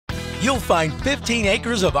you'll find 15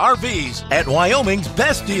 acres of RVs at Wyoming's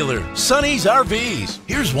best dealer, Sonny's RVs.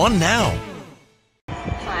 Here's one now.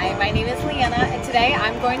 Hi, my name is Leanna, and today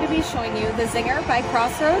I'm going to be showing you the Zinger by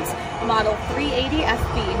CrossRoads Model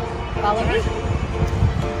 380FB. Follow me.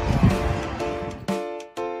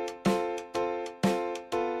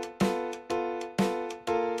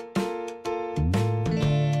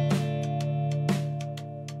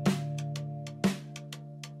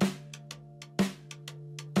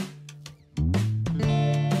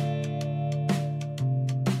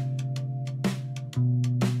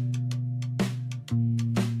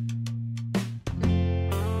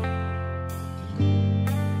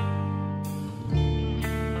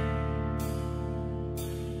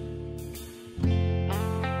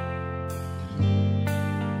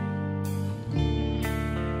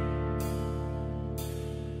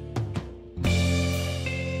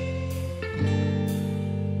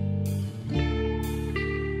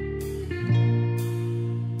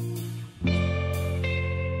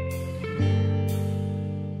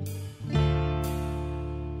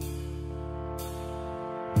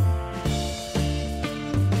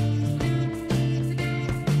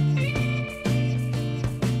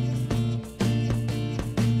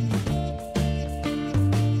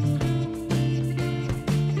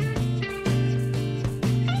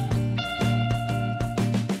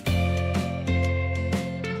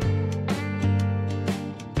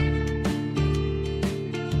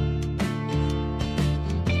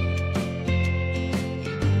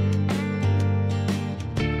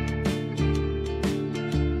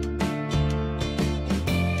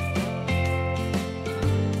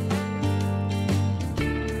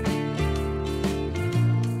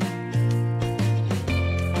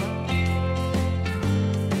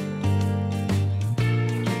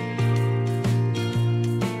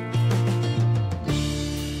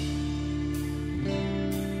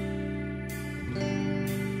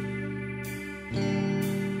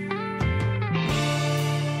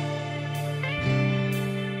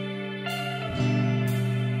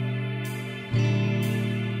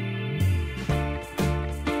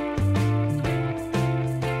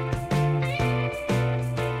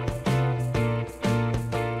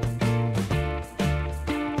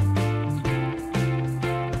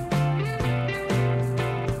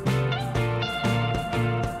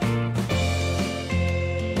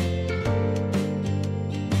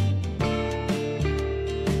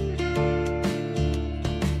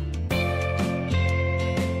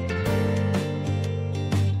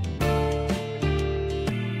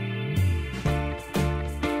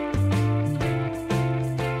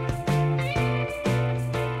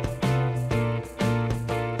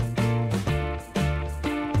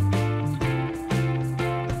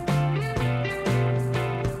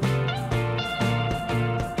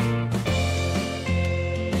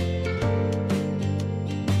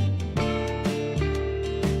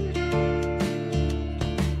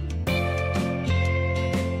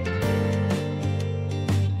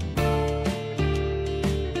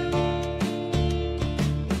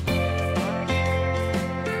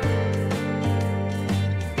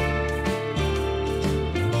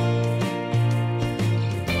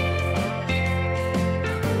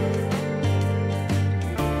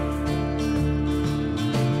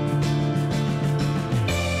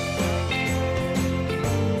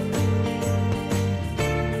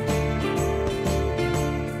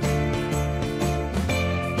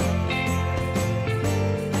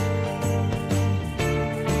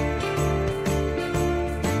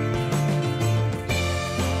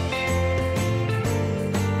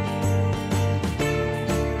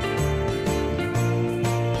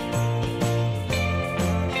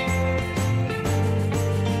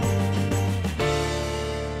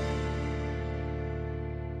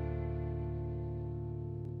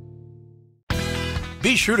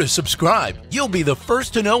 Be sure to subscribe. You'll be the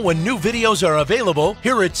first to know when new videos are available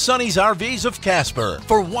here at Sonny's RVs of Casper.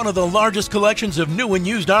 For one of the largest collections of new and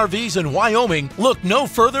used RVs in Wyoming, look no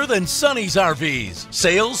further than Sonny's RVs.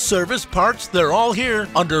 Sales, service, parts, they're all here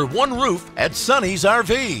under one roof at Sonny's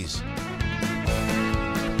RVs.